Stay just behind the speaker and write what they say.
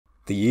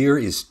The year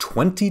is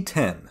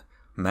 2010.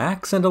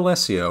 Max and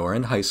Alessio are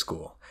in high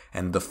school,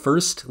 and the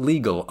first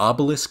legal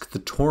Obelisk the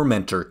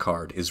Tormentor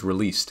card is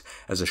released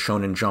as a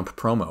Shonen Jump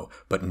promo,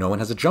 but no one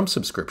has a Jump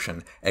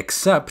subscription,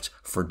 except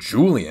for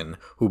Julian,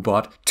 who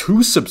bought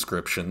 2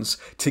 subscriptions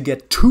to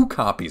get 2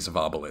 copies of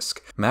Obelisk.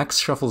 Max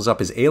shuffles up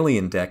his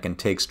alien deck and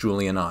takes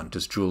Julian on.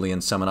 Does Julian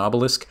summon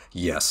Obelisk?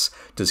 Yes.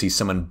 Does he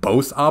summon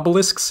both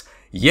Obelisks?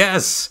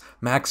 Yes!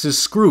 Max is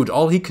screwed.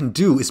 All he can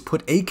do is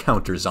put A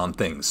counters on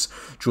things.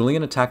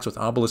 Julian attacks with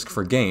Obelisk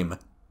for game,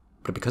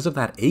 but because of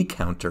that A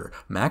counter,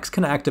 Max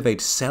can activate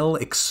Cell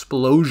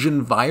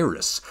Explosion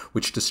Virus,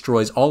 which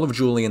destroys all of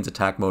Julian's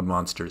attack mode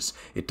monsters.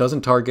 It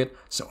doesn't target,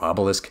 so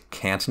Obelisk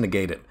can't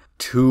negate it.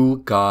 2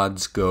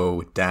 gods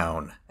go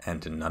down,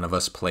 and none of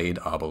us played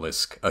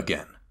Obelisk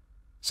again.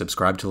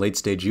 Subscribe to Late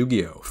Stage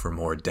Yu-Gi-Oh! For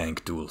more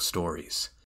Dank Duel stories.